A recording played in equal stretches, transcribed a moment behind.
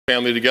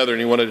family together, and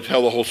he wanted to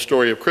tell the whole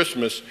story of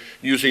Christmas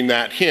using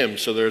that hymn.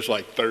 So there's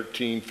like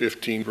 13,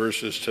 15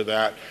 verses to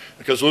that,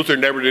 because Luther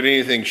never did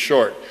anything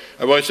short.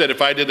 I've always said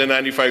if I did the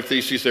 95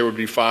 Theses, there would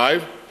be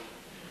 5.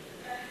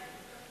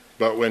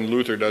 But when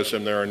Luther does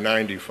them, there are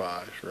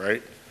 95,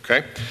 right?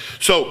 Okay?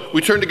 So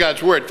we turn to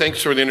God's Word.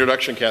 Thanks for the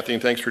introduction, Kathy,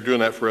 and thanks for doing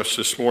that for us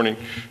this morning.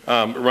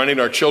 Running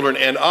our children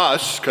and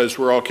us, because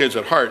we're all kids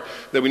at heart,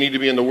 that we need to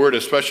be in the Word,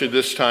 especially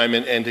this time,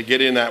 and to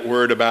get in that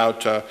Word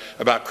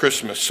about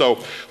Christmas.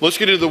 So let's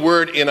get into the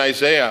Word in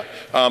Isaiah.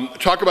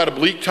 Talk about a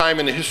bleak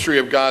time in the history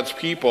of God's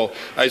people.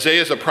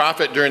 Isaiah is a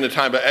prophet during the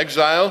time of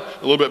exile,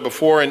 a little bit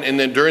before, and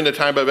then during the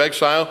time of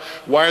exile.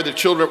 Why are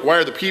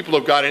the people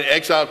of God in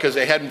exile? Because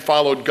they hadn't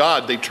followed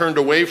God. They turned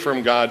away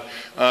from God.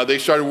 They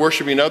started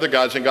worshiping other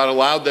gods, and God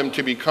allowed them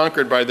to be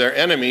conquered by their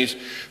enemies.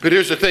 But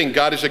here's the thing,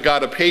 God is a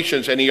God of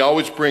patience, and he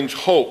always brings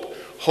hope.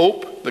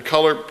 Hope, the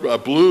color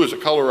blue is a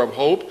color of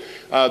hope,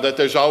 that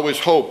there's always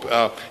hope.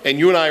 And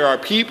you and I are a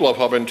people of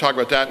hope, and talk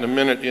about that in a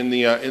minute in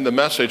the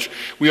message.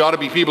 We ought to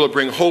be people that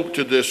bring hope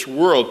to this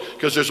world,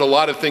 because there's a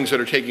lot of things that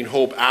are taking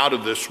hope out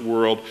of this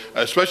world,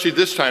 especially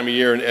this time of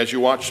year and as you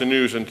watch the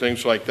news and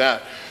things like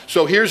that.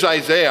 So here's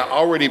Isaiah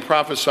already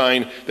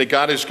prophesying that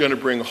God is going to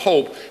bring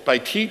hope by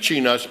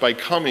teaching us, by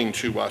coming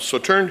to us. So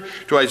turn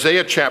to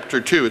Isaiah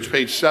chapter 2. It's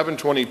page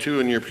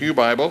 722 in your Pew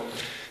Bible.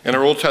 And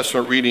our Old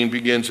Testament reading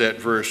begins at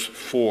verse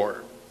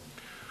 4.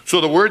 So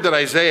the word that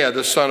Isaiah,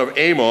 the son of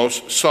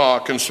Amos, saw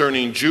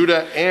concerning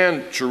Judah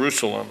and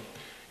Jerusalem.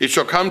 It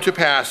shall come to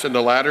pass in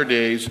the latter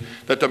days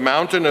that the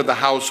mountain of the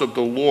house of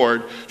the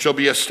Lord shall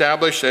be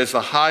established as the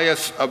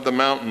highest of the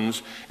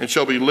mountains, and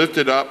shall be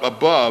lifted up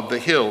above the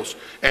hills,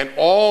 and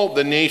all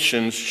the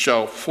nations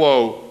shall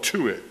flow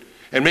to it.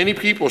 And many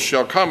people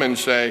shall come and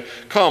say,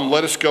 Come,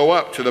 let us go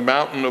up to the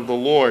mountain of the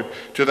Lord,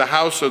 to the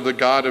house of the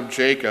God of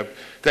Jacob,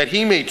 that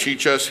he may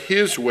teach us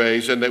his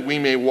ways, and that we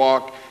may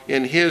walk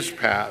in his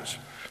paths.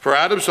 For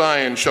out of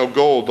Zion shall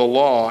go the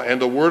law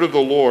and the word of the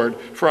Lord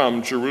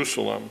from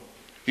Jerusalem.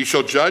 He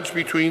shall judge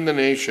between the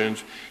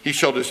nations,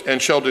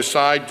 and shall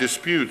decide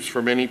disputes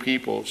for many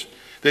peoples.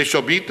 They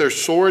shall beat their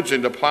swords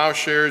into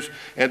plowshares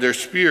and their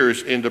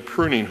spears into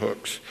pruning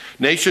hooks.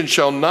 Nation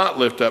shall not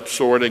lift up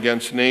sword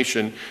against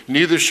nation,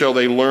 neither shall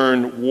they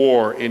learn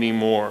war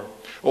anymore.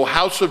 O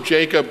house of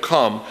Jacob,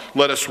 come,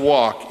 let us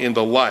walk in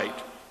the light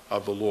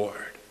of the Lord.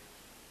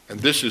 And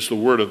this is the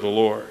word of the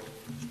Lord.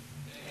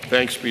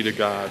 Thanks be to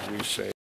God, we say.